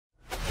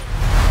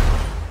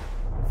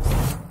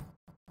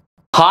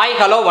Hi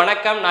hello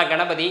வணக்கம் நான்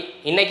கணபதி.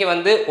 இன்னைக்கு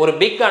ஒரு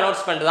பிக்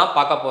அனௌன்ஸ்மெண்ட் தான்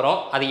பார்க்க போகிறோம்.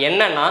 அது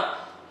என்னன்னா,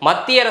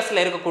 மத்திய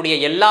அரசில் இருக்கக்கூடிய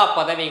எல்லா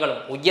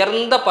பதவிகளும்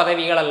உயர்ந்த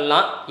பதவிகள்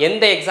எல்லாம்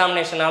எந்த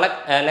எக்ஸாமினேஷனால்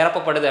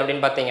நிரப்பப்படுது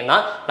அப்படின்னு பார்த்தீங்கன்னா,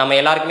 நம்ம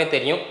எல்லாருக்குமே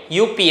தெரியும்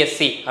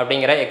யூபிஎஸ்சி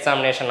அப்படிங்கிற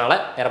எக்ஸாமினேஷனால்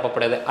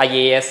நிரப்பப்படுது.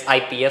 IAS,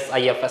 IPS,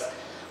 IFS.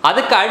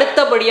 அதுக்கு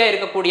அடுத்தபடியாக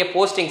இருக்கக்கூடிய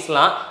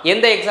போஸ்டிங்ஸ்லாம்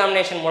எந்த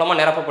எக்ஸாமினேஷன் மூலமாக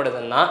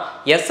நிரப்பப்படுதுன்னா,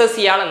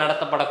 எஸ்எஸ்சியால்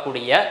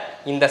நடத்தப்படக்கூடிய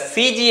இந்த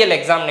சிஜிஎல்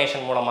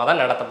எக்ஸாமினேஷன் மூலமாக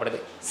தான் நடத்தப்படுது.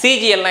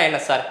 சிஜிஎல்னால்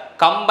என்ன சார்?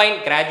 கம்பைன்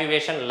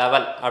கிராஜுவேஷன்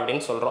லெவல்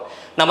அப்படின்னு சொல்கிறோம்.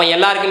 நம்ம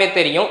எல்லாருக்குமே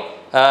தெரியும்,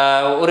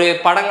 ஒரு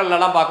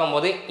படங்கள்லாம்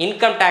பார்க்கும்போது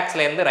இன்கம்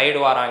டேக்ஸ்லேருந்து ரைடு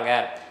வராங்க,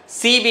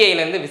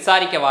 சிபிஐலேருந்து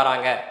விசாரிக்க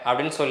வராங்க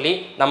அப்படின்னு சொல்லி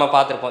நம்ம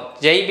பார்த்துருப்போம்.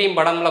 ஜெய்பீம்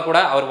படம்ல கூட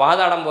அவர்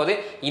வாதாடும் போது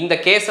இந்த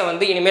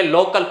கேஸை இனிமேல்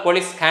லோக்கல்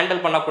போலீஸ்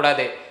ஹேண்டில்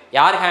பண்ணக்கூடாது,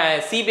 யார்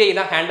சிபிஐ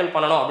தான் ஹேண்டில்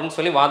பண்ணணும் அப்படின்னு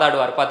சொல்லி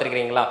வாதாடுவார்.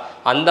 பார்த்துருக்கிறீங்களா?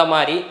 அந்த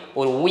மாதிரி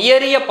ஒரு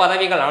உயரிய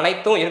பதவிகள்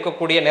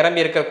அனைத்தும்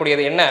நிரம்பி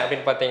இருக்கக்கூடியது என்ன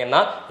அப்படின்னு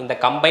பார்த்தீங்கன்னா, இந்த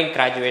கம்பைன்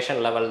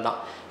கிராஜுவேஷன் லெவல் தான்.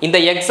 இந்த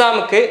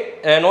எக்ஸாமுக்கு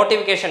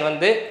நோட்டிஃபிகேஷன்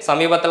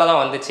சமீபத்தில்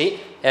தான் வந்துச்சு.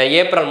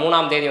 ஏப்ரல்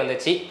 3ஆம் தேதி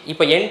வந்துச்சு.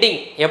 இப்போ எண்டிங்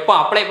எப்போ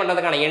அப்ளை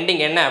பண்ணுறதுக்கான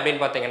எண்டிங் என்ன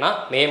அப்படின்னு பார்த்தீங்கன்னா,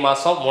 மே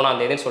மாதம் 3ஆம்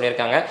தேதின்னு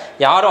சொல்லியிருக்காங்க.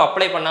 யாரும்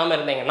அப்ளை பண்ணாமல்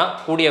இருந்தீங்கன்னா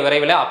கூடிய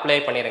விரைவில் அப்ளை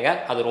பண்ணிடுங்க.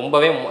 அது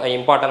ரொம்பவே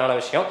இம்பார்ட்டண்டான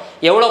விஷயம்.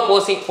 எவ்வளோ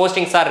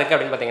போஸ்டிங்ஸாக இருக்குது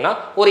அப்படின்னு பார்த்தீங்கன்னா,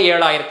 ஒரு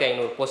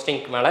 7500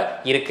 போஸ்டிங்க்கு மேலே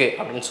இருக்குது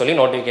அப்படின்னு சொல்லி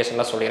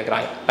நோட்டிஃபிகேஷனில்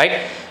சொல்லியிருக்கிறாங்க. ரைட்.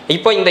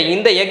 இப்போ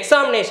இந்த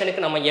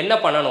எக்ஸாமினேஷனுக்கு நம்ம என்ன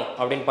பண்ணணும்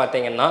அப்படின்னு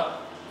பார்த்தீங்கன்னா,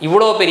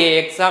 இவ்வளோ பெரிய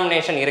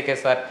எக்ஸாமினேஷன்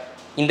இருக்குது சார்.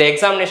 இந்த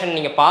எக்ஸாமினேஷன்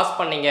நீங்கள் பாஸ்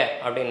பண்ணீங்க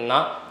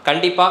அப்படின்னா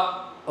கண்டிப்பாக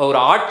ஒரு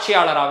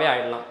ஆட்சியாளராகவே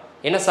ஆகிடலாம்.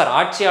 என்ன சார்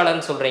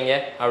ஆட்சியாளர்னு சொல்கிறீங்க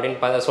அப்படின்னு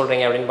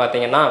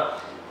பார்த்தீங்கன்னா,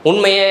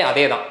 உண்மையே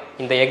அதே தான்.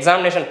 இந்த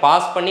எக்ஸாமினேஷன்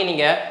பாஸ் பண்ணி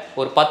நீங்கள்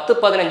ஒரு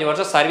 10-15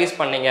 வருஷம் சர்வீஸ்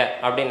பண்ணீங்க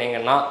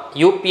அப்படின்னீங்கன்னா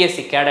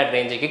யூபிஎஸ்சி கேடட்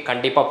ரேஞ்சுக்கு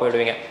கண்டிப்பாக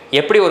போயிடுவீங்க.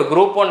 எப்படி ஒரு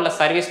குரூப் 1ல்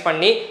சர்வீஸ்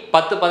பண்ணி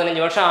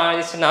 10-15 வருஷம்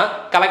ஆயிடுச்சுன்னா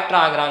கலெக்டர்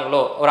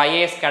ஆகுறாங்களோ, ஒரு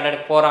ஐஏஎஸ்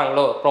கேடட்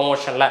போகிறாங்களோ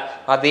ப்ரொமோஷனில்,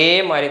 அதே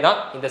மாதிரி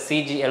தான் இந்த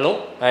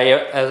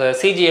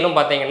சிஜிஎலும்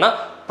பார்த்தீங்கன்னா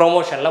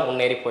ப்ரொமோஷனில்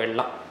முன்னேறி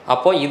போயிடலாம்.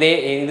 அப்போது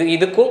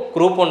இதுக்கும்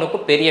குரூப்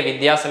 1க்கும் பெரிய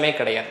வித்தியாசமே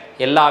கிடையாது.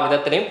 எல்லா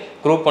விதத்துலையும்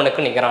குரூப்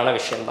 1க்கு நிகரான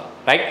விஷயம்தான்.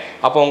 ரைட்.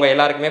 அப்போ உங்கள்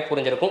எல்லாருக்குமே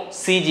புரிஞ்சிருக்கும்,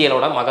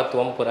 சிஜிஎலோட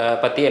மகத்துவம்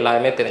பற்றி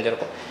எல்லாருமே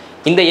தெரிஞ்சிருக்கும்.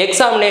 இந்த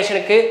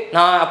எக்ஸாமினேஷனுக்கு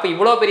அப்போ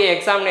இவ்வளோ பெரிய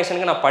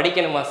எக்ஸாமினேஷனுக்கு நான்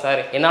படிக்கணுமா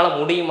சார், என்னால்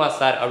முடியுமா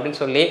சார் அப்படின்னு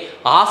சொல்லி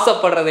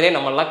ஆசைப்படுறதுலே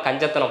நம்மளாம்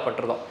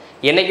கஞ்சத்தனப்பட்டுருந்தோம்.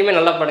 என்றைக்குமே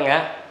நல்லா படுங்க,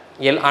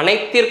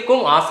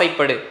 அனைத்திற்கும்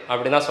ஆசைப்படு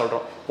அப்படின்னு தான்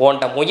சொல்கிறோம்.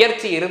 உன்கிட்ட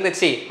முயற்சி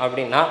இருந்துச்சு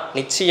அப்படின்னா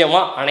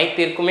நிச்சயமாக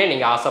அனைத்திற்குமே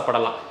நீங்கள்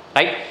ஆசைப்படலாம்.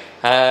 ரைட்.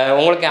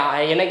 உங்களுக்கு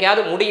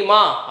என்னைக்காவது முடியுமா,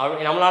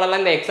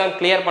 நம்மளாலலாம் இந்த எக்ஸாம்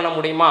கிளியர் பண்ண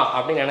முடியுமா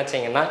அப்படின்னு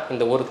நினச்சிங்கன்னா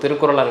இந்த ஒரு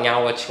திருக்குறளை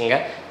ஞாபகம் வச்சுங்க.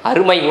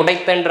 அருமை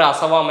உடைத்தென்று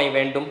அசவாமை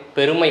வேண்டும்,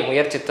 பெருமை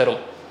முயற்சி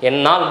தரும்.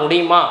 என்னால்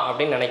முடியுமா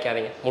அப்படின்னு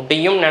நினைக்காதீங்க,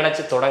 முடியும்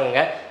நினச்சி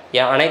தொடங்குங்க.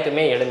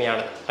 அனைத்துமே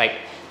எளிமையானது. ரைட்.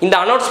 இந்த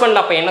அனௌன்ஸ்மெண்ட்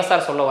அப்போ என்ன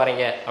சார் சொல்ல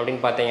வரீங்க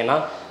அப்படின்னு பார்த்தீங்கன்னா,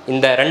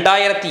 இந்த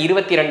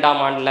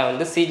 2022ஆம்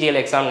ஆண்டில் சிஜிஎல்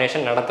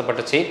எக்ஸாமினேஷன்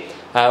நடத்தப்பட்டுச்சு.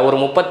 ஒரு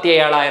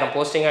 37,000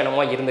 போஸ்டிங்காக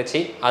என்னமோ இருந்துச்சு.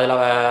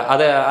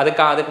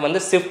 அதுக்கு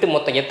ஷிஃப்ட்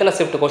மொத்தம் எத்தனை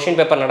ஷிஃப்ட் கொஷின்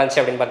பேப்பர்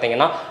நடந்துச்சு அப்படின்னு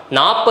பார்த்தீங்கன்னா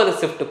 40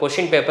 ஷிஃப்ட்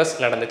கொஷின் பேப்பர்ஸ்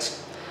நடந்துச்சு.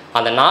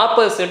 அந்த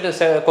 40 ஷிஃப்ட்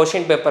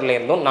கொஷின் பேப்பரில்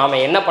இருந்தும்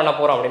நாம் என்ன பண்ண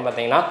போகிறோம் அப்படின்னு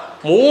பார்த்தீங்கன்னா,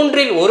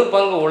 1/3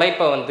 பங்கு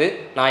உழைப்பை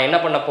நான் என்ன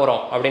பண்ண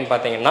போகிறோம் அப்படின்னு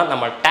பார்த்தீங்கன்னா,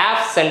 நம்ம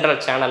டேப்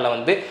சென்ட்ரல்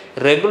சேனலில்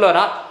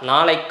ரெகுலராக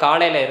நாளைக்கு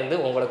காலையில் இருந்து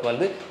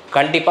உங்களுக்கு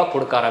கண்டிப்பாக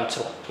கொடுக்க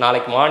ஆரம்பிச்சிருவோம்.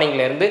 நாளைக்கு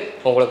மார்னிங்லேருந்து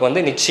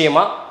உங்களுக்கு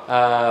நிச்சயமாக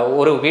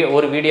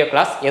ஒரு video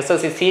class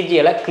SSC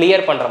CGL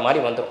clear பண்ணுற மாதிரி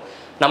வந்துடும்.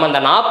 நம்ம அந்த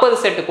 40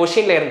 செட்டு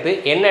கொஷின்லேருந்து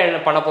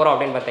என்ன பண்ண போகிறோம்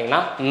அப்படின்னு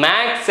பார்த்தீங்கன்னா,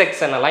 மேக்ஸ்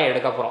செக்ஷனெல்லாம்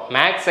எடுக்க போகிறோம்.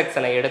 மேக்ஸ்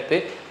செக்ஷனை எடுத்து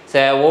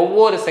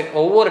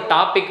ஒவ்வொரு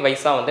டாபிக்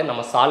வைஸாக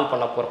நம்ம சால்வ்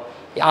பண்ண போகிறோம்.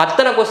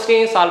 அத்தனை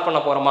கொஸ்டினையும் சால்வ் பண்ண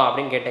போகிறோமா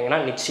அப்படின்னு கேட்டிங்கன்னா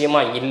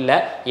நிச்சயமாக இல்லை.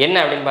 என்ன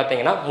அப்படின்னு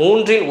பார்த்தீங்கன்னா,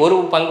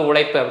 1/3 பங்கு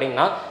உழைப்பு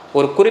அப்படின்னா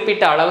ஒரு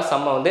குறிப்பிட்ட அளவு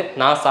சம்மை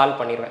நான் சால்வ்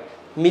பண்ணிடுவேன்.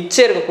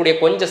 மிச்சம் இருக்கக்கூடிய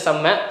கொஞ்சம்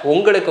சம்மை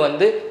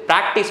உங்களுக்கு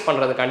ப்ராக்டிஸ்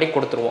பண்ணுறதுக்காண்டி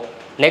கொடுத்துருவோம்.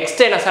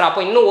 நெக்ஸ்ட் என்ன சார்,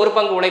 அப்போ இன்னும் 1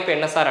 பங்கு உழைப்பு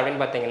என்ன சார்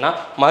அப்படின்னு பார்த்தீங்கன்னா,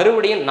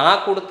 மறுபடியும்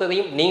நான்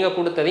கொடுத்ததையும் நீங்கள்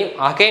கொடுத்ததையும்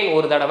அகைன்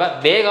ஒரு தடவை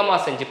வேகமாக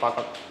செஞ்சு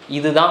பார்க்கணும்.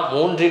 இதுதான்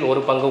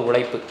 1/3 பங்கு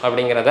உழைப்பு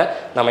அப்படிங்கிறத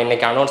நம்ம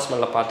இன்றைக்கி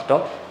அனௌன்ஸ்மெண்ட்டில்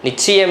பார்த்துட்டோம்.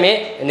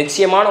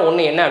 நிச்சயமான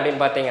ஒன்று என்ன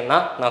அப்படின்னு பார்த்தீங்கன்னா,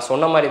 நான்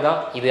சொன்ன மாதிரி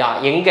தான் இது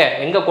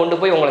எங்கே கொண்டு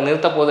போய் உங்களை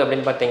நிறுத்த போகுது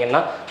அப்படின்னு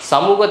பார்த்தீங்கன்னா,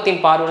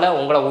 சமூகத்தின் பார்வையில்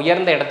உங்களை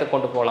உயர்ந்த இடத்துக்கு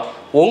கொண்டு போகலாம்.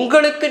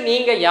 உங்களுக்கு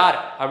நீங்கள் யார்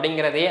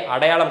அப்படிங்கிறதையே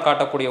அடையாளம்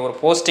காட்டக்கூடிய ஒரு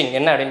போஸ்டிங்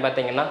என்ன அப்படின்னு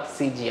பார்த்தீங்கன்னா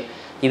சிஜிஎல்.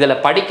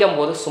 இதில்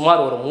படிக்கும்போது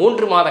சுமார் ஒரு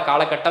 3 மாத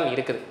காலகட்டம்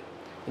இருக்குது.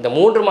 இந்த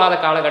 3 மாத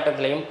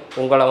காலகட்டத்திலையும்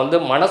உங்களை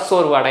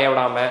மனசோர்வு அடைய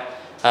விடாமல்,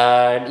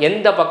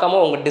 எந்த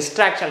பக்கமும் உங்கள்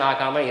டிஸ்ட்ராக்ஷன்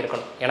ஆகாமல்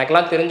இருக்கணும்.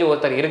 எனக்கெல்லாம் தெரிஞ்ச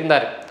ஒருத்தர்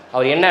இருந்தார்.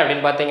 அவர் என்ன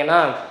அப்படின்னு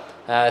பார்த்தீங்கன்னா,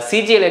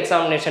 சிஜிஎல்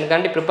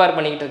எக்ஸாமினேஷனுக்காண்டி ப்ரிப்பேர்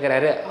பண்ணிக்கிட்டு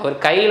இருக்கிறாரு. அவர்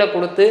கையில்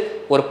கொடுத்து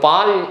ஒரு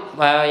பால்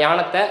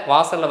யானத்தை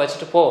வாசலில்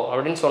வச்சுட்டு போ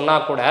அப்படின்னு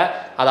சொன்னால் கூட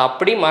அதை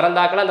அப்படி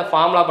மறந்தாக்கில் அந்த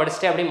ஃபார்முலா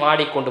படிச்சுட்டு அப்படி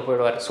மாடி கொண்டு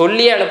போயிடுவார்.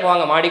 சொல்லியே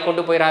அனுப்புவாங்க, மாடி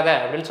கொண்டு போயிடாத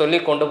அப்படின்னு சொல்லி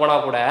கொண்டு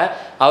போனால் கூட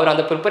அவர்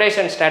அந்த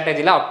ப்ரிப்பரேஷன்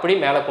ஸ்ட்ராட்டஜியில் அப்படி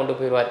மேலே கொண்டு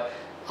போயிடுவார்.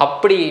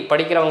 அப்படி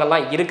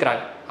படிக்கிறவங்கெல்லாம்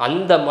இருக்கிறாங்க.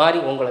 அந்த மாதிரி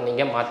உங்களை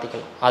நீங்கள்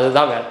மாற்றிக்கணும்.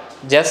 அதுதான் வேணும்.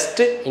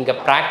 ஜஸ்ட்டு இங்கே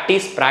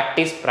ப்ராக்டிஸ்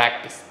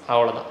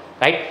அவ்வளோதான்.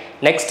 ரைட்.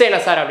 நெக்ஸ்ட் என்ன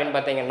சார் அப்படின்னு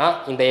பார்த்தீங்கன்னா,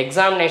 இந்த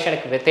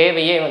எக்ஸாமினேஷனுக்கு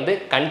தேவையே வந்து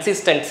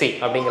கன்சிஸ்டன்சி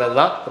அப்படிங்கிறது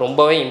தான்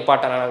ரொம்பவே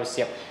இம்பார்ட்டண்டான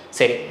விஷயம்.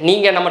 சரி,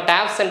 நீங்கள் நம்ம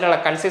டேப்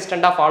சென்டரில்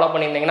கன்சிஸ்டண்ட்டாக ஃபாலோ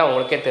பண்ணியிருந்தீங்கன்னா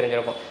உங்களுக்கே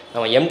தெரிஞ்சிருக்கும்.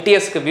 நம்ம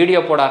எம்டிஎஸ்க்கு வீடியோ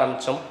போட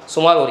ஆரம்பித்தோம்.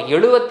 சுமார் ஒரு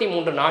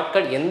 73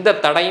 நாட்கள் எந்த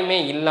தடையுமே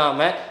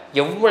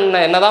இல்லாமல்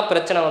என்னதான்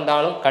பிரச்சனை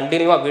வந்தாலும்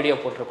கண்டினியூவாக வீடியோ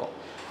போட்டிருக்கோம்.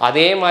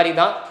 அதே மாதிரி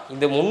தான்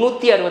இந்த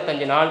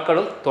 365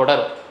 நாட்களும்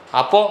தொடரும்.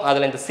 அப்போது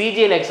அதில் இந்த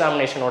சிஜிஎல்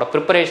எக்ஸாமினேஷனோட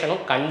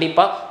ப்ரிப்பரேஷனும்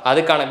கண்டிப்பாக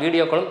அதுக்கான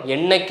வீடியோக்களும்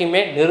என்றைக்குமே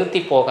நிறுத்தி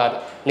போகாது.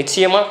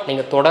 நிச்சயமாக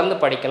நீங்கள் தொடர்ந்து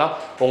படிக்கலாம்.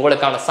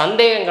 உங்களுக்கான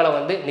சந்தேகங்களை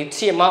வந்து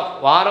நிச்சயமாக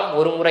வாரம்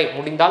ஒரு முறை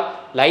முடிந்தால்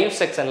லைவ்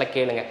செக்ஷனில்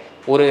கேளுங்க.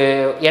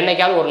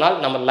 என்னைக்காவது ஒரு நாள்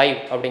நம்ம லைவ்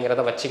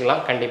அப்படிங்கிறத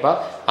வச்சுக்கலாம்.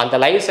 கண்டிப்பாக அந்த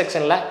லைவ்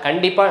செக்ஷனில்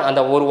கண்டிப்பாக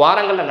அந்த ஒரு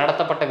வாரங்களில்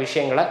நடத்தப்பட்ட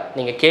விஷயங்களை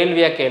நீங்கள்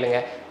கேள்வியாக கேளுங்க.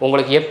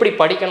 உங்களுக்கு எப்படி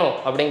படிக்கணும்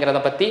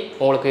அப்படிங்கிறத பற்றி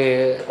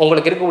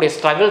உங்களுக்கு இருக்கக்கூடிய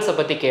ஸ்ட்ரகிள்ஸை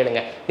பற்றி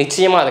கேளுங்க.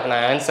 நிச்சயமாக அதுக்கு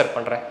நான் ஆன்சர்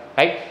பண்ணுறேன்.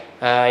 ரைட்.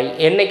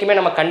 என்றைக்குமே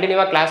நம்ம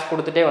கண்டினியூவாக கிளாஸ்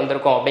கொடுத்துட்டே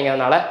வந்திருக்கோம்.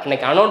 அப்படிங்கிறதுனால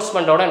இன்றைக்கி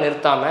அனௌன்ஸ்மெண்ட்டோடு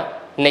நிறுத்தாமல்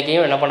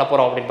இன்றைக்கியும் என்ன பண்ண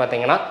போகிறோம் அப்படின்னு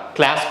பார்த்தீங்கன்னா,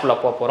 கிளாஸ்க்குள்ளே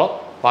போகிறோம்.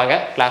 வாங்க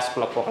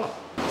கிளாஸ்க்குள்ளே போகலாம்.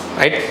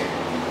 ரைட்.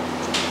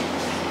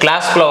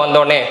 கிளாஸ்க்குள்ளே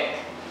வந்தோடனே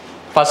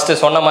ஃபஸ்ட்டு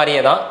சொன்ன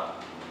மாதிரியே தான்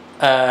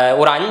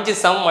ஒரு 5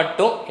 சம்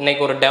மட்டும்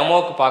இன்றைக்கி ஒரு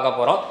டெமோவுக்கு பார்க்க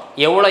போகிறோம்.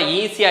 எவ்வளோ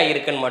ஈஸியாக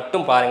இருக்குதுன்னு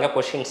மட்டும் பாருங்கள்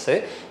கொஷின்ஸு.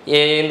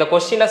 இந்த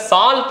கொஷினை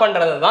சால்வ்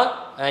பண்ணுறது தான்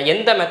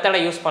எந்த மெத்தடை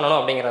யூஸ் பண்ணணும்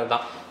அப்படிங்கிறது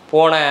தான்.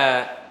 போன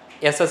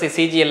SSC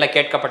CGL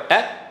கேட்கப்பட்ட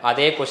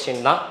அதே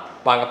கொஸ்டின் தான்.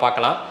 வாங்க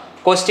பார்க்கலாம்.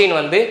 கொஸ்டின்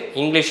வந்து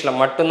இங்கிலீஷில்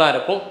மட்டும்தான்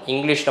இருக்கும்.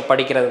 இங்கிலீஷில்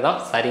படிக்கிறது தான்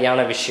சரியான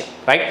விஷயம்.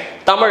 ரைட்.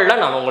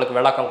 தமிழில் நான் உங்களுக்கு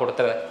விளக்கம்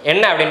கொடுத்துருது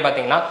என்ன அப்படின்னு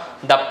பார்த்தீங்கன்னா,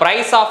 த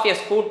price of a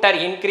scooter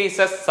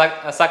increases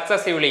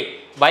சக்ஸசிவ்லி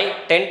by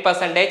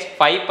 10%,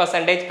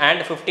 5% and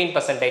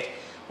 15%.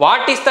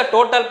 What is the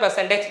total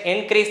percentage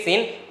increase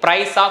in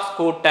price of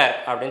scooter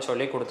அப்படின்னு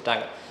சொல்லி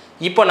கொடுத்துட்டாங்க.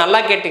 இப்போ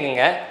நல்லா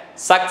கேட்டுக்குங்க.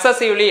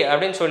 சக்ஸசிவ்லி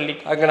அப்படின்னு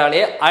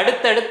சொல்லிட்டாங்கனாலே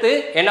அடுத்தடுத்து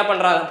என்ன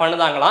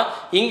பண்ணுதாங்களாம்,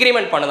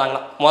 இன்க்ரிமெண்ட்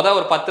பண்ணுதாங்களாம். மொதல்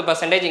ஒரு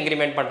 10%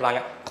 இன்க்ரிமெண்ட் பண்ணுறாங்க.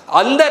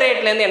 அந்த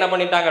ரேட்லேருந்து என்ன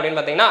பண்ணிட்டாங்க அப்படின்னு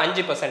பார்த்தீங்கன்னா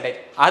 5%.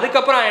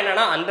 அதுக்கப்புறம்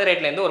என்னென்னா அந்த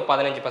ரேட்லேருந்து ஒரு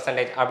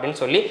 15% அப்படின்னு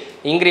சொல்லி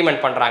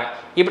இன்க்ரிமெண்ட் பண்ணுறாங்க.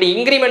 இப்படி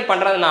இன்க்ரிமெண்ட்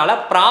பண்ணுறதுனால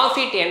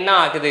ப்ராஃபிட் என்ன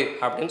ஆகுது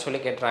அப்படின்னு சொல்லி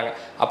கேட்டுறாங்க.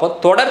 அப்போ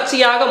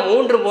தொடர்ச்சியாக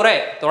 3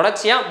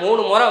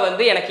 முறை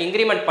வந்து எனக்கு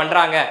இன்க்ரிமெண்ட்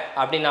பண்ணுறாங்க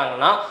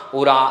அப்படின்னாங்கன்னா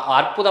ஒரு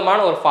அற்புதமான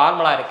ஒரு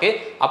ஃபார்முலா இருக்குது.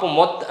 அப்போ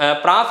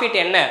ப்ராஃபிட்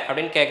என்ன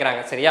அப்படின்னு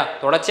கேட்குறாங்க. சரியா?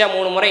 தொடர்ச்சியாக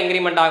 3 முறை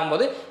இன்க்ரிமெண்ட்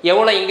ஆகும்போது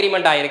எவ்வளோ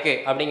இன்க்ரிமெண்ட் ஆகிருக்கு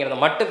அப்படிங்கிறத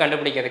மட்டும்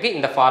கண்டுபிடிக்கிறதுக்கு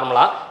இந்த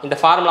ஃபார்முலா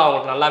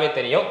உங்களுக்கு நல்லாவே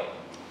தெரியும்.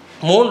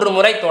 3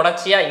 முறை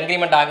தொடர்ச்சியாக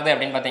இன்க்ரிமெண்ட் ஆகுது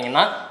அப்படின்னு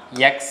பார்த்தீங்கன்னா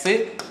எக்ஸு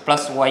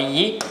ப்ளஸ்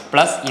ஒய்இ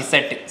ப்ளஸ்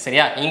இசட்.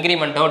 சரியா?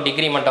 இன்க்ரிமெண்ட்டோ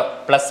டிக்ரிமெண்ட்டோ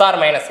ப்ளஸ் ஆர்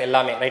மைனஸ்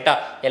எல்லாமே. ரைட்டா?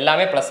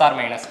 எல்லாமே plus R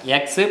minus.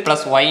 X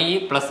plus ஒய்இ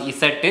plus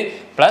Z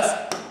plus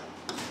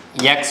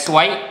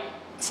XY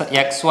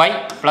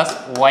plus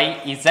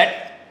YZ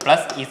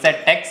plus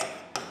ZX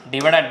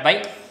divided by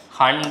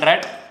 100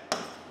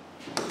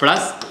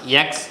 plus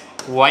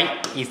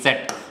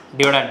XYZ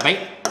divided by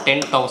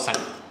 10,000.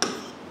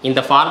 இந்த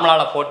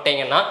ஃபார்முலாவில்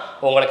போட்டிங்கன்னா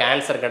உங்களுக்கு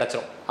ஆன்சர்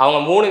கிடச்சிரும். அவங்க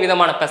 3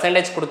 விதமான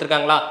பெர்சன்டேஜ்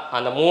கொடுத்துருக்காங்களா,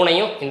 அந்த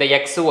 3ஐயும் இந்த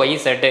எக்ஸ் ஒய்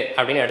செட்டு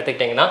அப்படின்னு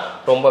எடுத்துக்கிட்டிங்கன்னா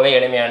ரொம்பவே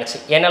எளிமையானுச்சு.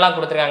 என்னெல்லாம்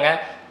கொடுத்துருக்காங்க?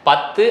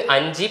 10,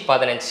 5,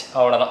 15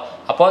 அவ்வளோதான்.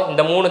 அப்போ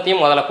இந்த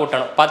 3த்தையும் முதல்ல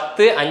கூட்டணும்.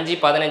 10, 5,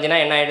 15னா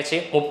என்ன ஆயிடுச்சு?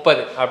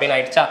 30 அப்படின்னு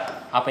ஆயிடுச்சா?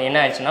 அப்போ என்ன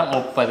ஆயிடுச்சுன்னா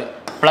 30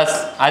 ப்ளஸ்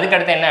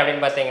அதுக்கடுத்து என்ன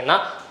அப்படின்னு பார்த்தீங்கன்னா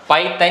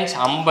 5 ×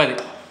 50.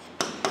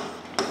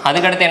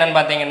 அதுக்கடுத்து என்னென்னு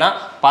பார்த்தீங்கன்னா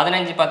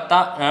 15 ×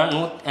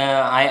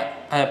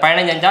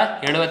 15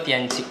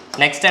 75.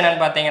 நெக்ஸ்ட்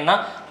என்னென்னு பார்த்தீங்கன்னா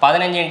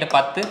 15 ×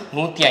 10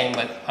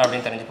 150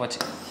 அப்படின்னு தெரிஞ்சு போச்சு.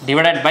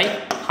 டிவைடட் பை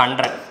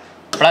 100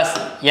 ப்ளஸ்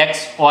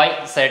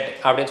XYZ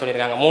அப்படின்னு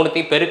சொல்லியிருக்காங்க.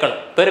 3த்தையும்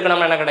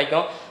பெருக்கணும்னா என்ன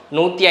கிடைக்கும்?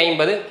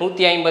 150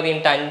 150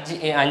 ×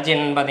 5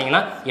 என்னென்னு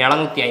பார்த்தீங்கன்னா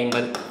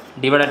 750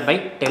 டிவைடட் பை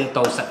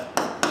 10,000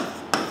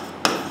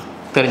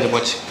 தெரிஞ்சு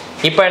போச்சு.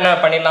 இப்போ என்ன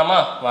பண்ணிடலாமா?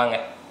 வாங்க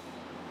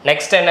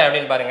நெக்ஸ்ட் என்ன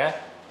அப்படின்னு பாருங்கள்.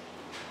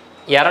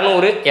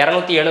 200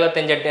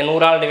 275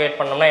 100ஆல் டிவைட்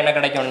பண்ணோம்னா என்ன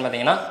கிடைக்கும் அப்படின்னு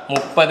பார்த்தீங்கன்னா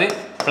 30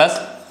 ப்ளஸ்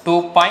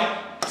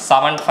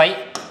 2.75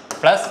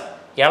 ப்ளஸ்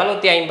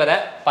 750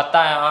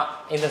 10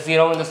 இந்த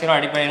 0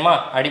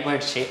 அடி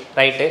போயிடுச்சு.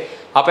 ரைட்டு.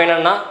 அப்போ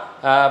என்னென்னா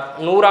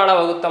 100ஆல்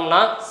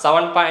வகுத்தோம்னா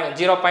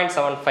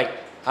 0.75.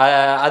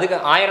 அதுக்கு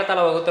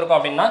 1000ஆல் வகுத்துருக்கோம்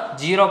அப்படின்னா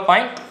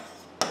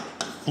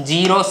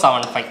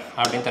 0.075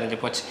 அப்படின்னு தெரிஞ்சு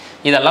போச்சு.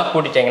 இதெல்லாம்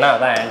கூட்டிட்டிங்கன்னா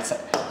அதான்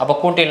ஆன்சர். அப்போ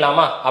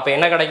கூட்டிடலாமா? அப்போ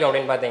என்ன கிடைக்கும்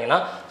அப்படின்னு பார்த்தீங்கன்னா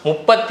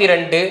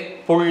 32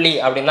 புள்ளி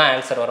அப்படின்னு தான்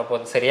ஆன்சர்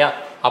வரப்போகுது. சரியா?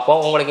 அப்போ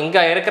உங்களுக்கு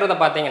இங்கே இருக்கிறத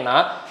பார்த்தீங்கன்னா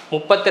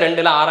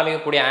 32ல்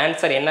ஆரம்பிக்கக்கூடிய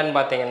ஆன்சர் என்னன்னு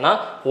பார்த்தீங்கன்னா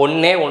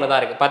 1 தான்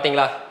இருக்குது.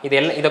 பார்த்தீங்களா?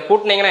 இதை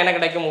கூட்டினீங்கன்னா என்ன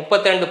கிடைக்கும்?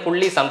 32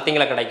 புள்ளி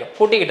சம்திங்கில் கிடைக்கும்.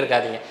 கூட்டிக்கிட்டு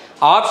இருக்காதீங்க.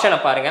 ஆப்ஷனை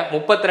பாருங்கள்.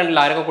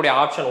 32ல் இருக்கக்கூடிய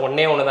ஆப்ஷன்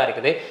 1 தான்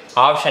இருக்குது.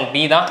 ஆப்ஷன்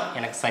பி தான்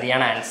எனக்கு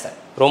சரியான ஆன்சர்.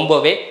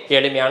 ரொம்பவே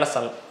எளிமையான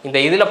சம். இந்த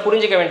இதில்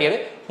புரிஞ்சிக்க வேண்டியது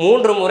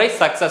 3 முறை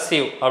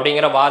சக்ஸசிவ்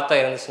அப்படிங்கிற வார்த்தை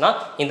இருந்துச்சுன்னா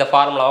இந்த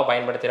ஃபார்முலாவை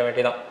பயன்படுத்திட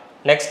வேண்டியதான்.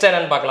 நெக்ஸ்ட்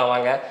என்னன்னு பார்க்கலாம்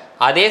வாங்க.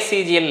 அதே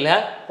CGL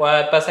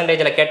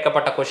பெர்சன்டேஜில்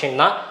கேட்கப்பட்ட கொஷின்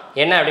தான்.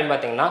 என்ன அப்படின்னு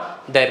பார்த்தீங்கன்னா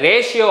the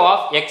ratio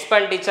of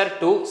expenditure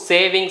to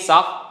savings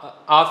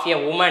of a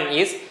woman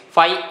is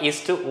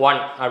 5:1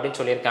 அப்படின்னு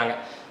சொல்லியிருக்காங்க.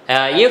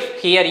 If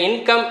her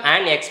income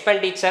and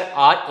expenditure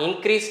are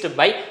increased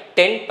by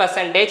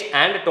 10%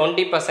 and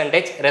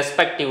 20%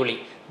 respectively.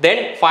 Then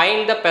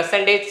find the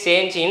percentage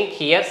change in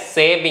here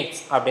savings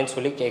அப்படின்னு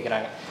சொல்லி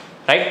கேட்குறாங்க.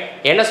 ரைட்,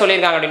 என்ன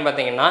சொல்லியிருக்காங்க அப்படின்னு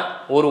பார்த்தீங்கன்னா,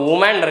 ஒரு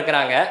உமன்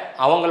இருக்கிறாங்க,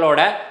 அவங்களோட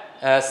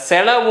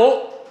செலவும்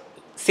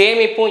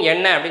சேமிப்பும்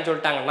என்ன அப்படின்னு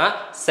சொல்லிட்டாங்கன்னா,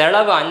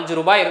 செலவு 5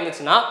 ரூபாய்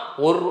இருந்துச்சுன்னா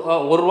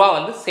ஒரு ரூபா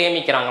வந்து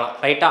சேமிக்கிறாங்களாம்.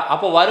 ரைட்டா,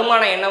 அப்போ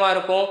வருமானம் என்னவா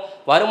இருக்கும்?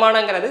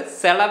 வருமானங்கிறது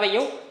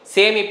செலவையும்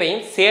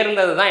சேமிப்பையும்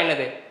சேர்ந்தது தான்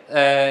என்னது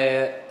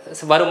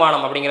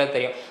வருமானம் அப்படிங்கிறது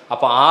தெரியும்.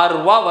 அப்போ 6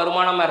 ரூபா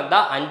வருமானமாக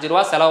இருந்தால் 5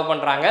 ரூபா செலவு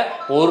பண்ணுறாங்க,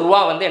 1 ரூபா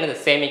வந்து என்னது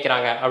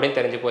சேமிக்கிறாங்க அப்படின்னு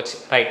தெரிஞ்சு போச்சு.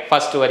 ரைட்,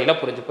 ஃபர்ஸ்ட் வரியில்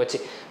புரிஞ்சு போச்சு.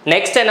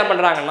 நெக்ஸ்ட் என்ன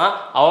பண்ணுறாங்கன்னா,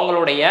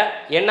 அவங்களுடைய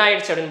என்ன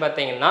ஆயிடுச்சு அப்படின்னு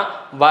பார்த்தீங்கன்னா,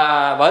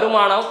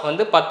 வருமானம்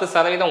வந்து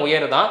 10%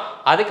 உயருதான்.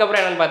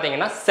 அதுக்கப்புறம் என்னென்னு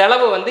பார்த்தீங்கன்னா,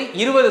 செலவு வந்து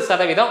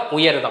 20%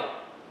 உயருதான்.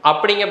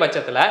 அப்படிங்கிற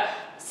பட்சத்தில்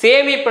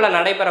சேமிப்பில்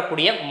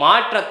நடைபெறக்கூடிய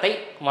மாற்றத்தை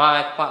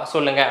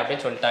சொல்லுங்க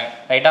அப்படின்னு சொல்லிட்டாங்க.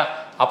 ரைட்டா,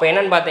 அப்போ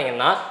என்னன்னு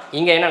பார்த்தீங்கன்னா,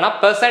 இங்கே என்னன்னா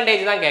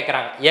பெர்சன்டேஜ் தான்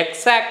கேட்குறாங்க,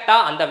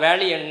 எக்ஸாக்டாக அந்த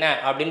வேல்யூ என்ன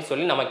அப்படின்னு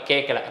சொல்லி நம்ம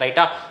கேட்கல.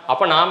 ரைட்டா,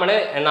 அப்போ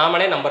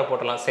நாமளே நம்பர்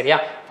போட்டுடலாம். சரியா,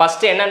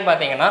 ஃபர்ஸ்ட் என்னன்னு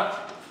பார்த்தீங்கன்னா,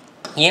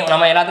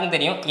 நம்ம எல்லாத்துக்கும்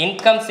தெரியும்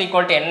இன்கம்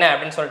ஈக்குவல் டு என்ன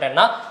அப்படின்னு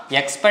சொல்லிட்டேன்னா,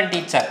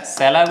 எக்ஸ்பெண்டிச்சர்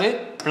செலவு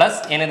ப்ளஸ்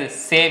என்னது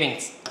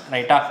சேவிங்ஸ்.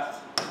 ரைட்டா,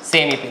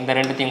 சேமிப்பு, இந்த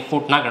ரெண்டுத்தையும்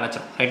கூட்டினா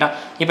கிடச்சிரும். ரைட்டா,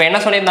 இப்போ என்ன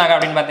சொல்லியிருந்தாங்க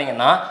அப்படின்னு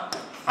பார்த்தீங்கன்னா,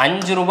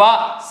 5 ரூபா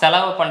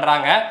செலவு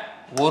பண்ணுறாங்க,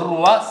 1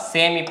 ரூபா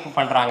சேமிப்பு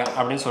பண்ணுறாங்க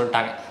அப்படின்னு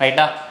சொல்லிட்டாங்க.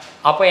 ரைட்டா,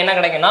 அப்போ என்ன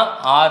கிடைக்குன்னா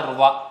 6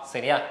 ரூபா.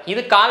 சரியா,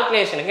 இது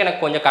கால்குலேஷனுக்கு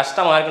எனக்கு கொஞ்சம்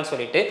கஷ்டமாக இருக்குன்னு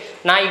சொல்லிட்டு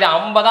நான் இதை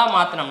 50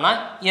 மாற்றினோம்னா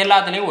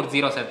எல்லாத்துலேயும் ஒரு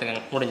 0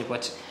 சேர்த்துக்கங்க, முடிஞ்சு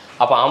போச்சு.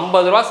 அப்போ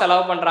 50 ரூபா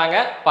செலவு பண்ணுறாங்க,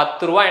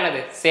 10 ரூபா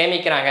என்னது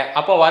சேமிக்கிறாங்க.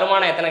 அப்போ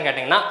வருமானம் எத்தனை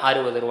கேட்டிங்கன்னா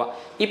 60 ரூபா.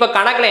 இப்போ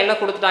கணக்கில் என்ன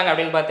கொடுத்துட்டாங்க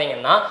அப்படின்னு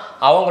பார்த்தீங்கன்னா,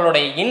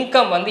 அவங்களுடைய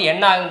இன்கம் வந்து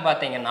என்ன ஆகுதுன்னு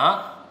பார்த்தீங்கன்னா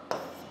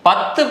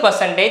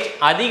 10%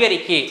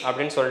 அதிகரிக்கு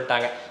அப்படின்னு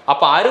சொல்லிட்டாங்க.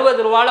 அப்போ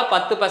 60 ரூபாவில்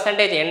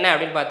 10% என்ன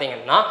அப்படின்னு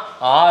பார்த்தீங்கன்னா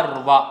 6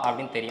 ரூபா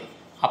அப்படின்னு தெரியும்.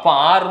 அப்போ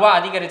 6 ரூபா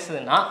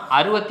அதிகரிச்சதுன்னா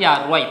 66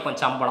 ரூபா இப்போ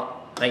சம்பளம்.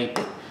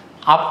 ரைட்டு,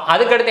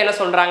 அதுக்கடுத்து என்ன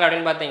சொல்கிறாங்க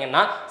அப்படின்னு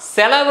பார்த்தீங்கன்னா,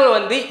 செலவு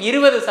வந்து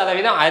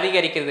 20%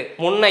 அதிகரிக்குது,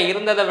 முன்ன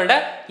இருந்ததை விட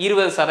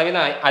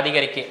 20%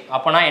 அதிகரிக்கு.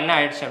 அப்போனா என்ன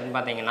ஆயிடுச்சு அப்படின்னு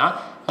பார்த்தீங்கன்னா,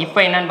 இப்போ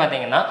என்னன்னு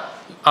பார்த்தீங்கன்னா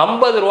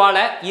 50 ரூபாவில்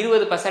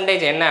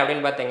 20% என்ன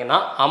அப்படின்னு பார்த்தீங்கன்னா,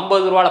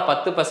 50 ரூபாவில்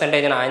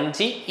 10%னா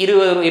 5,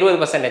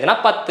 20%னா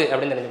 10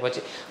 அப்படின்னு தெரிஞ்சு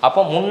போச்சு.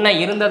 அப்போ முன்ன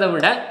இருந்ததை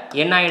விட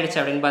என்ன ஆயிடுச்சு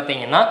அப்படின்னு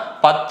பார்த்தீங்கன்னா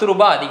 10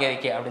 ரூபா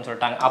அதிகரிக்கு அப்படின்னு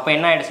சொல்லிட்டாங்க. அப்போ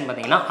என்ன ஆயிடுச்சுன்னு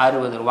பார்த்தீங்கன்னா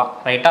 60 ரூபா.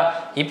 ரைட்டா,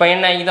 இப்போ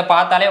என்ன இதை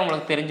பார்த்தாலே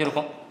உங்களுக்கு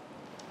தெரிஞ்சிருக்கும்,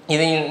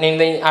 இது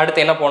இந்த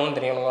அடுத்து என்ன போடணும்னு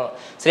தெரியணும்.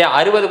 சரியா,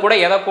 60 கூட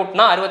எதை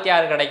கூட்டினா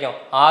 66 கிடைக்கும்,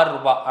 6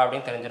 ரூபா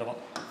அப்படின்னு தெரிஞ்சிருக்கும்.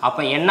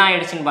 அப்போ என்ன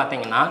ஆயிடுச்சுன்னு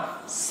பார்த்தீங்கன்னா,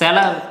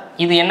 செலவு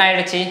இது என்ன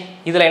ஆயிடுச்சு,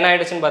 இதில் என்ன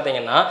ஆயிடுச்சுன்னு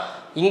பார்த்தீங்கன்னா,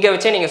 இங்கே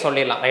வச்சே நீங்கள்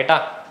சொல்லிடலாம். ரைட்டா,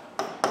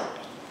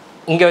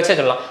 இங்கே வச்சே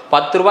சொல்லலாம்.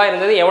 10 ரூபாய்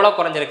இருந்தது எவ்வளோ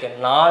குறைஞ்சிருக்கு,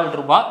 4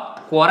 ரூபா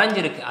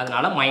குறைஞ்சிருக்கு,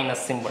 அதனால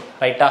மைனஸ் சிம்பிள்.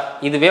 ரைட்டா,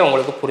 இதுவே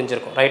உங்களுக்கு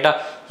புரிஞ்சிருக்கும். ரைட்டா,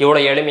 இவ்வளோ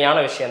எளிமையான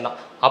விஷயம்தான்.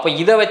 அப்போ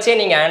இதை வச்சே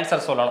நீங்கள்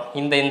ஆன்சர் சொல்லணும்.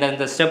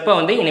 இந்த ஸ்டெப்பை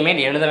வந்து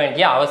இனிமேல் எழுத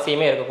வேண்டிய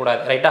அவசியமே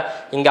இருக்கக்கூடாது. ரைட்டா,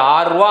 இங்கே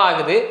 6 ரூபா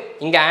ஆகுது,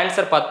 இங்கே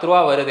ஆன்சர் 10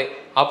 ரூபா வருது.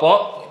 அப்போது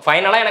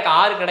ஃபைனலாக எனக்கு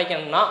 6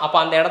 கிடைக்கணும்னா அப்போ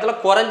அந்த இடத்துல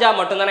குறைஞ்சா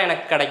மட்டும்தானே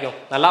எனக்கு கிடைக்கும்.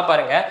 நல்லா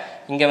பாருங்கள்,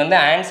 இங்கே வந்து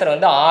ஆன்சர்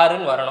வந்து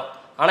 6ன்னு வரணும்.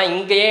 ஆனால்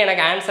இங்கேயே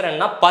எனக்கு ஆன்சர்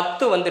என்ன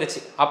 10 வந்துருச்சு.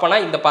 அப்போனா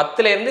இந்த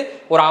 10லேருந்து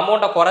ஒரு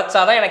அமௌண்ட்டை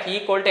குறைச்சாதான் எனக்கு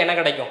ஈக்குவல் டு என்ன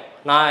கிடைக்கும்,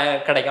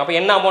 கிடைக்கும். அப்போ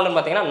என்ன அமௌண்ட்னு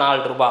பார்த்தீங்கன்னா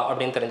 4 ரூபா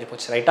அப்படின்னு தெரிஞ்சு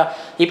போச்சு. ரைட்டா,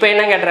 இப்போ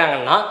என்ன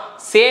கேட்டுறாங்கன்னா,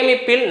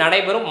 சேமிப்பில்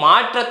நடைபெறும்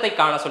மாற்றத்தை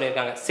காண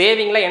சொல்லியிருக்காங்க.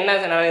 சேவிங்கில் என்ன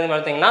நடக்குதுன்னு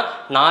பார்த்தீங்கன்னா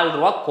 4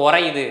 ரூபா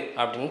குறையுது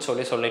அப்படின்னு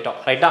சொல்லிட்டோம்.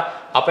 ரைட்டா,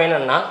 அப்போ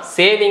என்னென்னா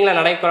சேவிங்கில்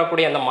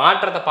நடைபெறக்கூடிய அந்த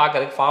மாற்றத்தை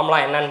பார்க்கறதுக்கு ஃபார்முலா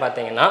என்னன்னு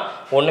பார்த்தீங்கன்னா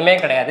ஒன்றுமே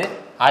கிடையாது,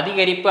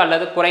 அதிகரிப்பு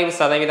அல்லது குறைவு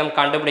சதவீதம்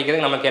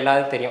கண்டுபிடிக்கிறது நமக்கு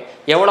எல்லாருக்கும் தெரியும்.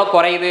 எவ்வளோ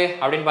குறையுது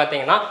அப்படின்னு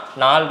பார்த்தீங்கன்னா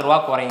 4 ரூபா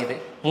குறையுது.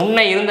 முன்ன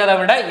இருந்ததை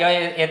விட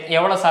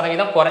எவ்வளோ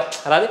சதவீதம்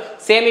அதாவது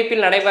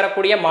சேமிப்பில்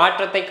நடைபெறக்கூடிய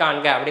மாற்றத்தை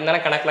காண்க அப்படின்னு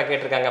தானே கணக்கில்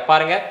கேட்டிருக்காங்க.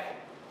 பாருங்க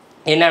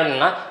என்ன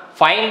அப்படின்னா,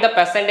 find the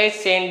percentage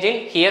change in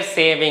here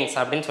savings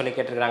அப்படின்னு சொல்லி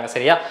கேட்டிருக்காங்க.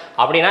 சரியா,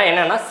 அப்படின்னா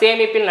என்னன்னா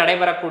சேமிப்பில்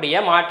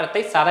நடைபெறக்கூடிய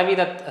மாற்றத்தை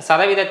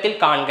சதவீதத்தில்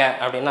காண்க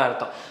அப்படின்னு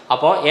அர்த்தம்.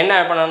 அப்போ என்ன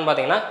பண்ணணும்னு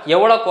பார்த்தீங்கன்னா,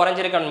 எவ்வளோ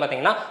குறைஞ்சிருக்குன்னு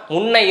பார்த்தீங்கன்னா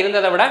முன்ன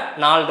இருந்ததை விட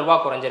 4 ரூபா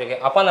குறைஞ்சிருக்கு.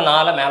 அப்போ அந்த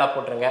 4 மேலே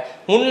போட்டுருங்க.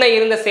 முன்ன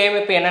இருந்த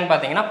சேமிப்பு என்னன்னு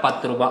பார்த்தீங்கன்னா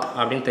 10 ரூபா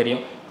அப்படின்னு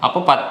தெரியும்.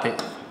 அப்போ 10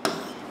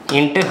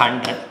 ×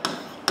 100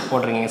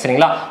 போட்டிருக்கீங்க.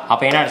 சரிங்களா,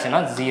 அப்போ என்ன ஆயிடுச்சுன்னா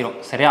 0.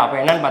 சரியா, அப்போ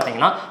என்னன்னு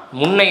பார்த்தீங்கன்னா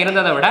முன்ன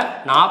இருந்ததை விட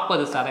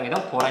 40%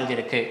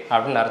 குறைஞ்சிருக்கு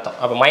அப்படின்னு அர்த்தம்.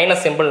 அப்போ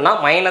மைனஸ் சிம்பிள்னா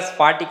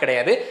 -40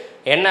 கிடையாது,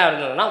 என்ன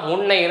இருந்ததுன்னா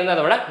முன்ன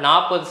இருந்ததை விட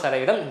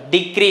 40%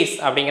 டிக்ரீஸ்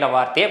அப்படிங்கிற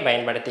வார்த்தையை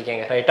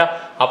பயன்படுத்திக்கங்க. ரைட்டா,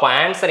 அப்போ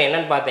ஆன்சர்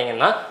என்னன்னு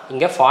பார்த்தீங்கன்னா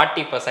இங்கே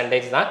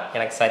 40% தான்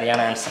எனக்கு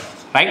சரியான ஆன்சர்.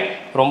 ரைட்,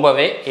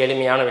 ரொம்பவே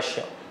எளிமையான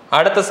விஷயம்.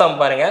 அடுத்த சம்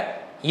பாருங்க.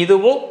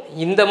 இதுவும்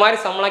இந்த மாதிரி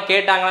சம்லாம்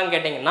கேட்டாங்களான்னு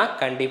கேட்டிங்கன்னா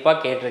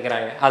கண்டிப்பாக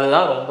கேட்டிருக்கிறாங்க.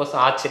 அதுதான் ரொம்ப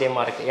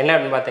ஆச்சரியமாக இருக்குது. என்ன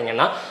அப்படின்னு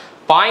பார்த்தீங்கன்னா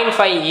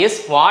 0.5 இஸ்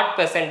வாட்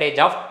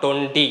பெர்சன்டேஜ் ஆஃப்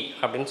 20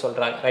 அப்படின்னு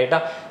சொல்கிறாங்க. ரைட்டா,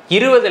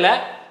 20ல்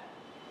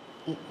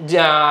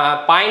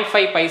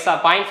 0.5 பைசா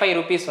 0.5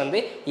 ருபீஸ் வந்து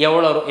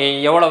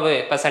எவ்வளவு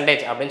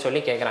பெர்சன்டேஜ் அப்படின்னு சொல்லி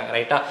கேட்குறாங்க.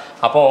 ரைட்டா,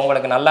 அப்போ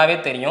உங்களுக்கு நல்லாவே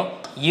தெரியும்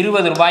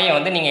 20 ரூபாயை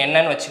வந்து நீங்கள்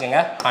என்னன்னு வச்சுக்கோங்க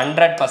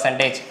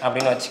 100%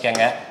 அப்படின்னு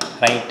வச்சுக்கோங்க.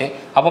 ரைட்டு,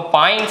 அப்போ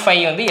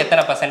 0.5 வந்து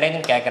எத்தனை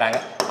பெர்சன்டேஜ்னு கேட்குறாங்க.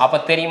 அப்போ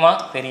தெரியுமா,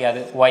 தெரியாது.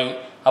 ஒய்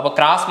அப்போ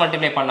கிராஸ்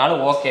மல்டிப்ளை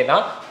பண்ணாலும் ஓகே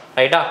தான்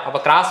ரைட்டா. அப்போ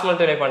கிராஸ்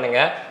மல்டிப்ளை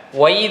பண்ணுங்கள்,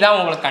 ஒய் தான்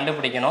உங்களுக்கு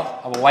கண்டுபிடிக்கணும்.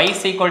 அப்போ ஒய்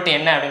ஈக்குவல் டு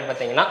என்ன அப்படின்னு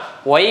பார்த்தீங்கன்னா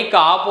ஒய்க்கு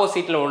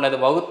ஆப்போசிட்டில் உள்ளது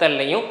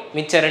வகுத்தல்லையும்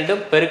மிச்ச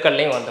ரெண்டும்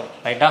பெருக்கல்லையும் வந்துடும்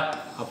ரைட்டா.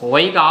 அப்போ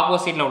ஒய்க்கு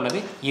ஆப்போசிட்டில் உள்ளது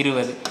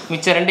 20,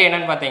 மிச்ச ரெண்டு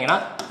என்னன்னு பார்த்தீங்கன்னா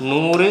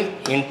 100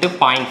 ×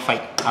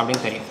 0.5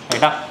 அப்படின்னு தெரியும்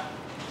ரைட்டா.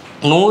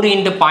 100 ×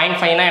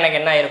 0.5னா எனக்கு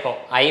என்ன இருக்கும்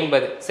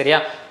 50 சரியா.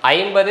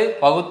 50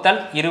 வகுத்தல்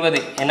 20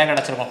 என்ன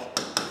கிடச்சிருக்கும்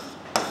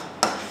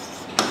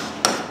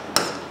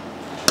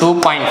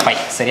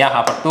 2.5 சரியா.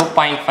 அப்போ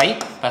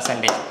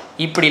 2.5%.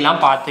 இப்படிலாம்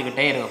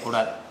பார்த்துக்கிட்டே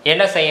இருக்கக்கூடாது.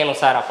 என்ன செய்யணும்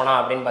சார் அப்போனா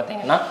அப்படின்னு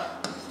பார்த்தீங்கன்னா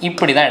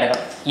இப்படி தான்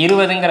எடுக்கணும்.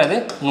 20ங்கிறது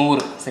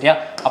 100 சரியா.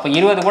 அப்போ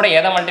 20 கூட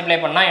எதை மல்டிப்ளை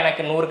பண்ணால்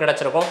எனக்கு 100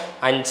 கிடச்சிருக்கும்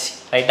 5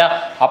 ரைட்டா.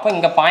 அப்போ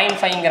இங்கே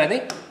 0.5ங்கிறது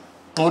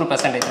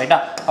 100% ரைட்டா.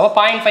 அப்போ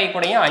 0.5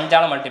 கூடயும்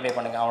 5ஆல் மல்டிப்ளை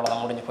பண்ணுங்கள்,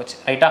 அவ்வளோதான் முடிஞ்சு போச்சு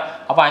ரைட்டா.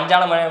 அப்போ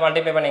 5ஆல்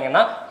மல்டிப்ளை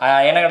பண்ணிங்கன்னா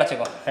என்ன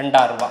கிடச்சிக்கும்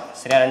 2000 ரூபா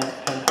சரியா.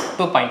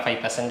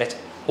 2.5%.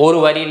 ஒரு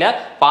வரியில்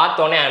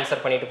பார்த்தோன்னே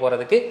ஆன்சர் பண்ணிட்டு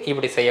போகிறதுக்கு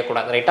இப்படி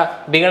செய்யக்கூடாது ரைட்டா.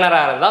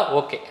 பிகினராக இருந்தால்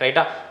ஓகே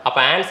ரைட்டா. அப்போ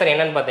ஆன்சர்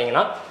என்னன்னு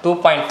பார்த்தீங்கன்னா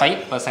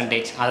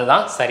 2.5%.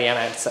 அதுதான் சரியான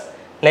ஆன்சர்.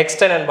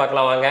 நெக்ஸ்ட் என்னன்னு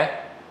பார்க்கலாம் வாங்க.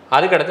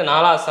 அதுக்கடுத்து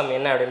 4வது சம்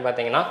என்ன அப்படின்னு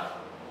பார்த்தீங்கன்னா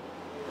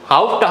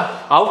out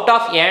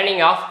of earning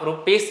of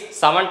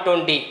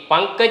 ₹720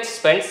 Pankaj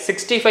spends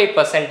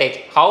 65%.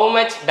 How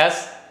much does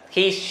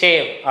he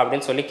shave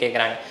அப்படின்னு சொல்லி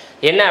கேட்குறாங்க.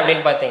 என்ன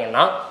அப்படின்னு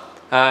பார்த்தீங்கன்னா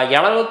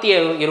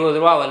 720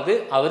 ரூபா வந்து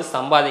அவர்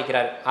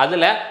சம்பாதிக்கிறார்,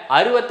 அதில்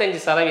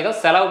 65%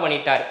 செலவு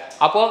பண்ணிட்டார்.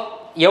 அப்போது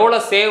எவ்வளோ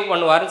சேவ்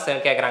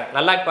பண்ணுவார்னு கேட்குறாங்க.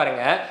 நல்லா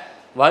பாருங்கள்,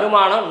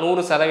 வருமானம்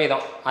 100%,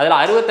 அதில்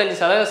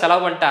 65%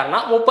 செலவு பண்ணிட்டாருன்னா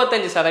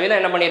 35%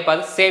 என்ன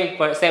பண்ணியிருப்பாரு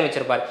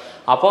சேமிச்சிருப்பார்.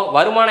 அப்போது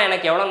வருமானம்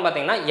எனக்கு எவ்வளோன்னு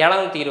பார்த்தீங்கன்னா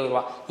 720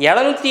 ரூபா.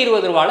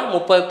 720 ரூபாவில்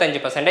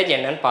 35%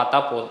 என்னன்னு பார்த்தா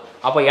போதும்.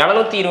 அப்போ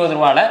 720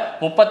 ரூபாவில்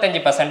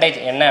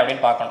 35% என்ன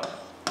அப்படின்னு பார்க்கணும்.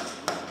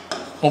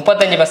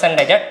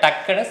 35%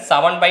 டக்குன்னு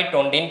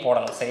 7/20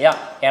 போடணும் சரியா.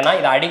 ஏன்னா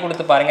இதை அடி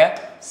கொடுத்து பாருங்கள்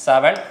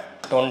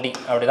 720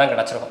 அப்படி தான்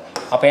கிடச்சிருக்கும்.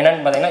 அப்போ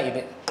என்னென்னு பார்த்தீங்கன்னா இது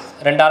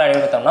 2ஆல் அடி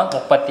கொடுத்தோம்னா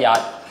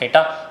 36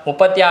 ரைட்டா.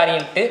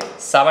 36 ×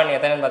 7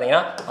 எத்தனைன்னு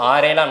பார்த்தீங்கன்னா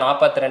 6 7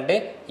 42,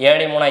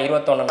 7 3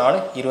 21 4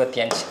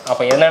 25.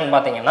 அப்போ என்னென்னு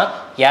பார்த்தீங்கன்னா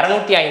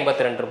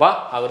 252 ரூபா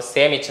அவர்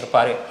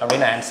சேமிச்சிருப்பார்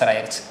அப்படின்னு ஆன்சர்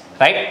ஆயிடுச்சு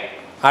ரைட்.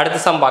 அடுத்த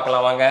சம்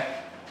பார்க்கலாம் வாங்க.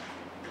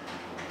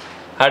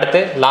 அடுத்து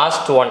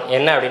லாஸ்ட் ஒன்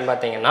என்ன அப்படின்னு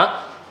பார்த்தீங்கன்னா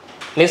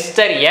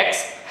Mr. X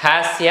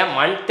has a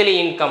monthly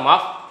income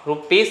of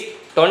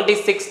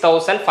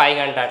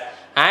 ₹26,500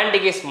 and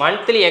his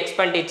monthly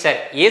expenditure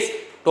is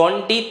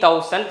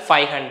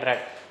 20,500.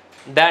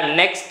 The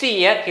next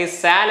year his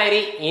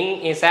salary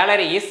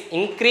is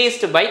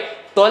increased by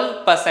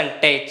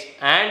 12%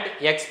 and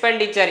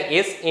expenditure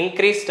is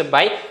increased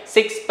by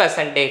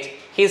 6%.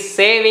 His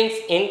savings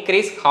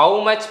increase how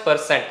much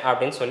percent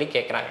அப்படின்னு சொல்லி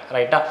கேட்குறாங்க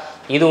ரைட்டா.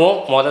 இதுவும்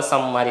மொதல்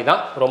some மாதிரி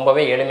தான்,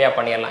 ரொம்பவே எளிமையாக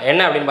பண்ணிடலாம்.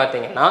 என்ன அப்படின்னு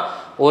பார்த்தீங்கன்னா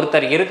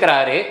ஒருத்தர்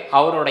இருக்கிறாரு,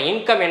 அவரோட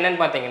இன்கம் என்னன்னு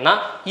பார்த்தீங்கன்னா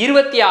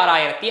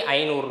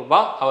 26,500 ரூபா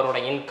அவரோட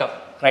இன்கம்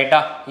ரைட்டா.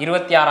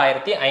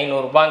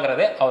 26,500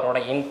 ரூபாங்கிறது அவரோட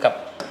இன்கம்.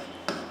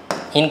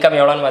 இன்கம்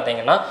எவ்வளோன்னு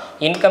பார்த்தீங்கன்னா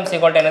இன்கம்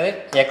ஈக்குவல் டு என்னது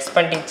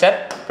எக்ஸ்பெண்டிச்சர்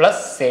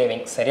ப்ளஸ்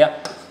சேவிங்ஸ் சரியா.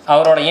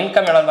 அவரோட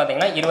இன்கம் எவ்வளோன்னு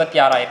பார்த்தீங்கன்னா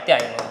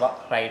 26,500 ரூபா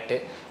ரைட்டு.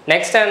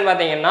 நெக்ஸ்ட் என்னன்னு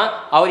பார்த்தீங்கன்னா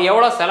அவர்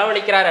எவ்வளோ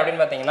செலவழிக்கிறார்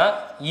அப்படின்னு பார்த்தீங்கன்னா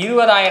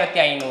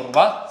 20,500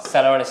 ரூபா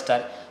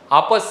செலவழிச்சிட்டார்.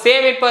 அப்போ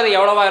சேமிப்பது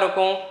எவ்வளோவா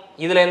இருக்கும்,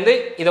 இதுலேருந்து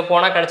இதை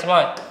போனால் கிடச்சிமா.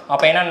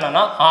 அப்போ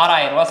என்னென்னா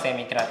 6,000 ரூபா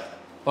சேமிக்கிறார்.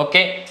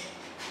 ஓகே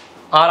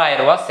 6,000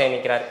 ரூபா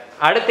சேமிக்கிறார்.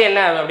 அடுத்து என்ன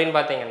அப்படின்னு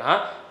பார்த்தீங்கன்னா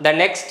the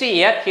next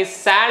year his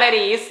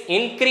salary is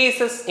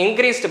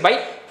increased by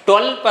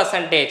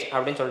 12%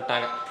 அப்படின்னு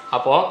சொல்லிட்டாங்க.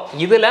 அப்போது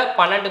இதில்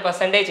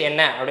 12%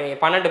 என்ன அப்படி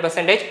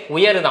 12%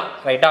 உயருதான்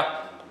ரைட்டா.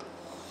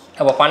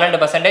 அப்போ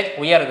 12%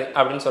 உயருது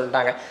அப்படின்னு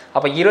சொல்லிட்டாங்க.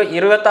 அப்போ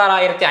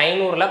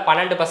 26,500ல்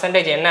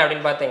 12% என்ன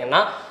அப்படின்னு பார்த்தீங்கன்னா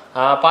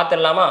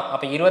பார்த்துடலாமா.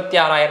 அப்போ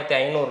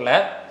 26,500ல்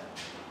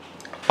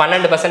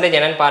 12%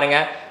 என்னன்னு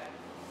பாருங்கள்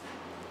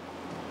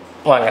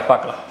வாங்க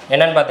பார்க்கலாம்.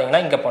 என்னன்னு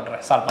பார்த்தீங்கன்னா இங்கே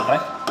போட்டுறேன், சால்வ்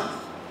பண்ணுறேன்.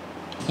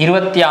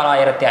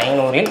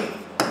 26,500ல்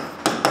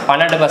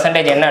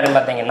 12% என்ன அப்படின்னு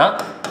பார்த்தீங்கன்னா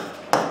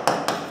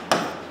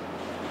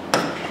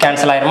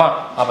கேன்சல் ஆயிருமா.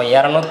 அப்போ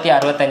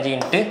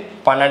 265 ×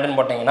 12ன்னு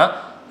போட்டிங்கன்னா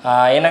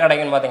என்ன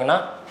கிடைக்குன்னு பார்த்தீங்கன்னா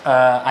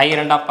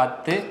 2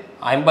 10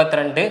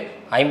 52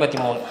 53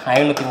 530 5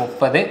 5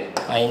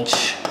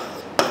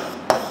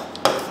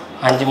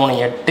 3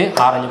 8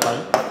 6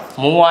 5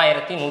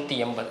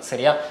 3180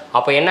 சரியா.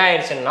 அப்போ என்ன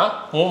ஆயிடுச்சுன்னா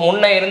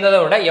முன்னே இருந்ததை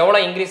விட எவ்வளோ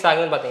இன்க்ரீஸ்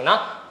ஆகுதுன்னு பார்த்தீங்கன்னா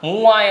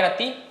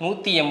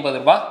 3180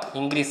 ரூபா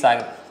இன்க்ரீஸ்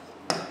ஆகுது.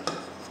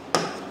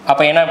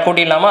 அப்போ என்ன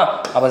கூட்டிடலாமா.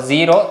 அப்போ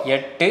 0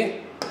 8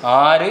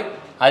 6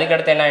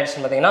 அதுக்கடுத்து என்ன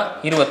ஆயிடுச்சுன்னு பார்த்தீங்கன்னா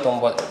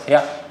 29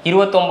 சரியா.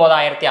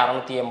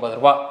 29,680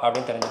 ரூபா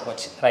அப்படின்னு தெரிஞ்சு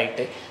போச்சு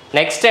ரைட்டு.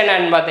 நெக்ஸ்ட்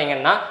என்னன்னு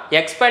பார்த்தீங்கன்னா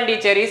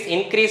எக்ஸ்பெண்டிச்சர் இஸ்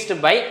இன்க்ரீஸ்டு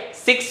பை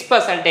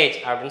 6%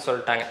 அப்படின்னு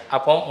சொல்லிட்டாங்க.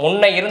 அப்போ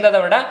முன்னே இருந்ததை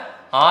விட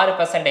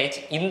 6%,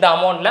 இந்த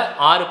அமௌண்ட்டில்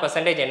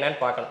 6% என்னன்னு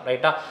பார்க்கணும்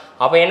ரைட்டா.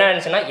 அப்போ என்ன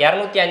ஆச்சுன்னா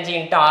 205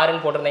 ×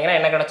 6ன்னு போட்டிருந்தீங்கன்னா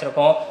என்ன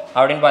கிடச்சிருக்கும்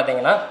அப்படின்னு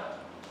பார்த்தீங்கன்னா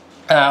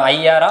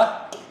 5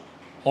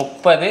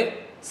 30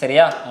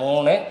 சரியா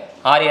 3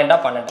 6 2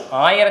 12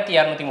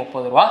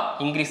 1230 ரூபா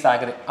இன்க்ரீஸ்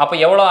ஆகுது. அப்போ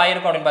எவ்வளோ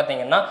ஆயிருக்கும் அப்படின்னு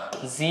பார்த்தீங்கன்னா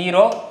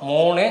 0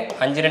 3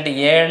 5 2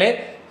 7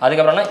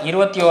 அதுக்கப்புறம்னா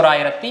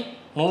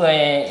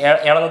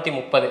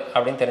 21,730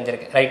 அப்படின்னு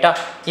தெரிஞ்சிருக்கு. ரைட்டா?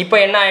 இப்போ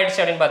என்ன ஆயிடுச்சு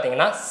அப்படின்னு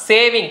பார்த்தீங்கன்னா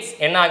சேவிங்ஸ்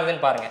என்ன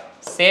ஆகுதுன்னு பாருங்க.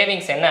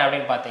 சேவிங்ஸ் என்ன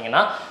அப்படின்னு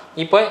பார்த்தீங்கன்னா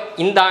இப்போ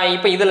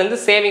இதுலேருந்து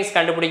சேவிங்ஸ்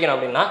கண்டுபிடிக்கணும்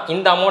அப்படின்னா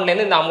இந்த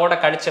அமௌண்ட்லேருந்து இந்த அமௌண்ட்டை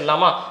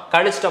கழிச்சிடலாமா?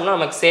 கழிச்சிட்டோம்னா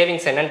நமக்கு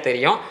சேவிங்ஸ் என்னன்னு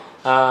தெரியும்.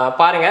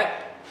 பாருங்க,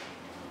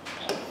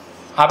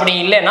 அப்படி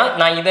இல்லைன்னா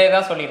நான் இதே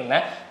தான்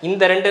சொல்லியிருந்தேன்,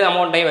 இந்த 2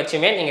 அமௌண்ட்டையும்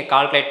வச்சுமே நீங்கள்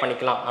கால்குலேட்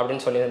பண்ணிக்கலாம்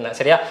அப்படின்னு சொல்லியிருந்தேன்.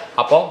 சரியா?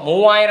 அப்போ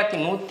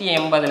 3180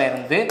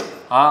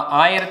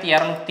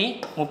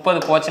 1230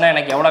 போச்சுன்னா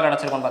எனக்கு எவ்வளோ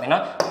கிடச்சிருக்கும்னு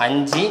பார்த்தீங்கன்னா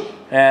 5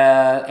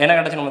 என்ன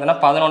கிடச்சிருக்கும்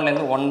பார்த்தீங்கன்னா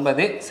 11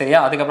 9. சரியா?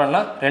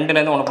 அதுக்கப்புறம்னா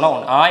 2 1 போனால்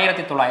 1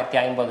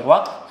 1950 ரூபா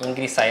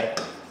இன்க்ரீஸ்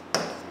ஆயிருக்கும்.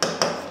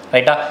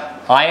 ரைட்டா?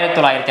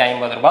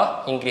 1950 ரூபா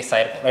இன்க்ரீஸ்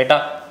ஆயிருக்கும். ரைட்டா?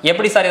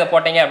 எப்படி சார் இதை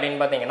போட்டீங்க அப்படின்னு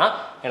பார்த்தீங்கன்னா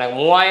எனக்கு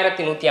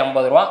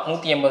 3150 ரூபா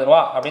 180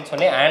 ரூபா அப்படின்னு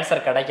சொல்லி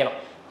ஆன்சர் கிடைக்கணும்.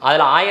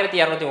 அதில்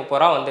 1230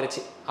 ரூபா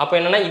வந்துருச்சு. அப்போ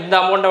என்னென்னா இந்த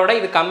அமௌண்ட்டை விட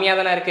இது கம்மியாக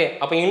தானே இருக்குது.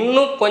 அப்போ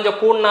இன்னும் கொஞ்சம்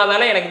கூடினா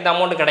தானே எனக்கு இந்த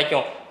அமௌண்ட்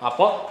கிடைக்கும்.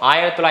 அப்போது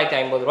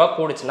 1950 ரூபா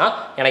கூடுச்சுன்னா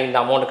எனக்கு இந்த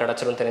அமௌண்ட்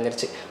கிடச்சிரும்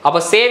தெரிஞ்சிருச்சு. அப்போ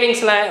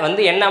சேவிங்ஸில்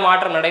வந்து என்ன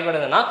மாற்றம்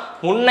நடைபெறுதுன்னா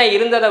முன்னே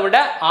இருந்ததை விட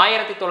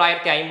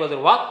 1950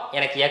 ரூபா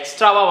எனக்கு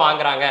எக்ஸ்ட்ராவாக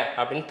வாங்குறாங்க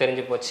அப்படின்னு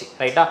தெரிஞ்சு போச்சு.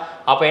 ரைட்டா?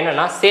 அப்போ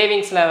என்னென்னா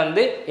சேவிங்ஸில்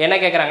வந்து என்ன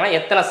கேட்குறாங்கன்னா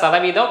எத்தனை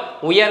சதவீதம்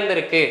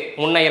உயர்ந்திருக்கு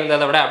முன்னே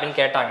இருந்ததை விட அப்படின்னு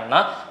கேட்டாங்கன்னா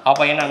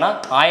அப்போ என்னென்னா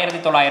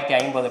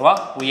 1950 ரூபா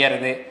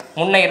உயருது.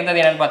 முன்னே இருந்தது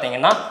என்னென்னு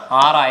பார்த்தீங்கன்னா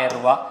 6000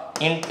 ரூபா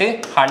இன்ட்டு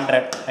 100.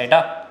 ரைட்டா?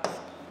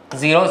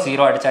 0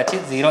 0 அடிச்சாச்சு,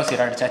 0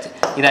 0 அடிச்சாச்சு.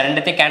 இதை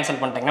ரெண்டுத்தையும் கேன்சல்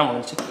பண்ணிட்டீங்கன்னா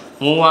முடிஞ்சு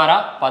 3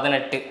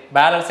 18.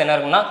 பேலன்ஸ் என்ன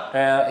இருக்குன்னா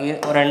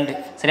 2.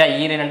 சரியா?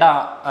 6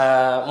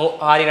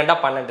 2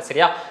 12.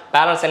 சரியா?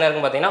 பேலன்ஸ் என்ன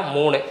இருக்குன்னு பார்த்தீங்கன்னா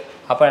 3.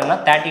 அப்போ என்ன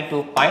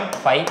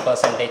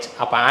 32.5%.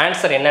 அப்போ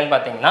ஆன்சர் என்னன்னு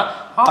பார்த்தீங்கன்னா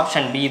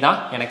ஆப்ஷன் பி தான்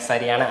எனக்கு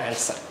சரியான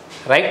ஆன்சர்.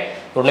 ரைட்?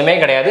 ஒன்றுமே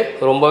கிடையாது,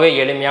 ரொம்பவே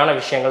எளிமையான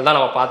விஷயங்கள் தான்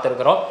நம்ம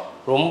பார்த்துருக்குறோம்.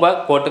 ரொம்ப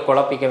போட்டு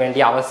குழப்பிக்க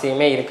வேண்டிய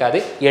அவசியமே இருக்காது,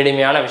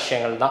 எளிமையான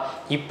விஷயங்கள் தான்.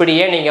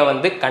 இப்படியே நீங்கள்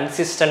வந்து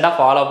கன்சிஸ்டண்ட்டாக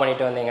ஃபாலோ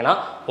பண்ணிட்டு வந்தீங்கன்னா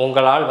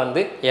உங்களால்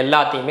வந்து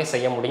எல்லாத்தையுமே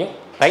செய்ய முடியும்.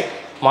 ரைட்?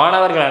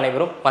 மாணவர்கள்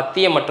அனைவரும்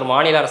மத்திய மற்றும்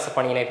மாநில அரசு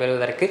பணியினை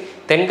பெறுவதற்கு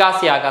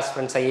தென்காசி ஆகாஷ்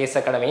ஃப்ரெண்ட்ஸ் ஐஏஎஸ்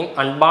அகாடமியின்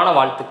அன்பான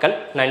வாழ்த்துக்கள்.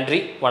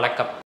 நன்றி,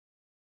 வணக்கம்.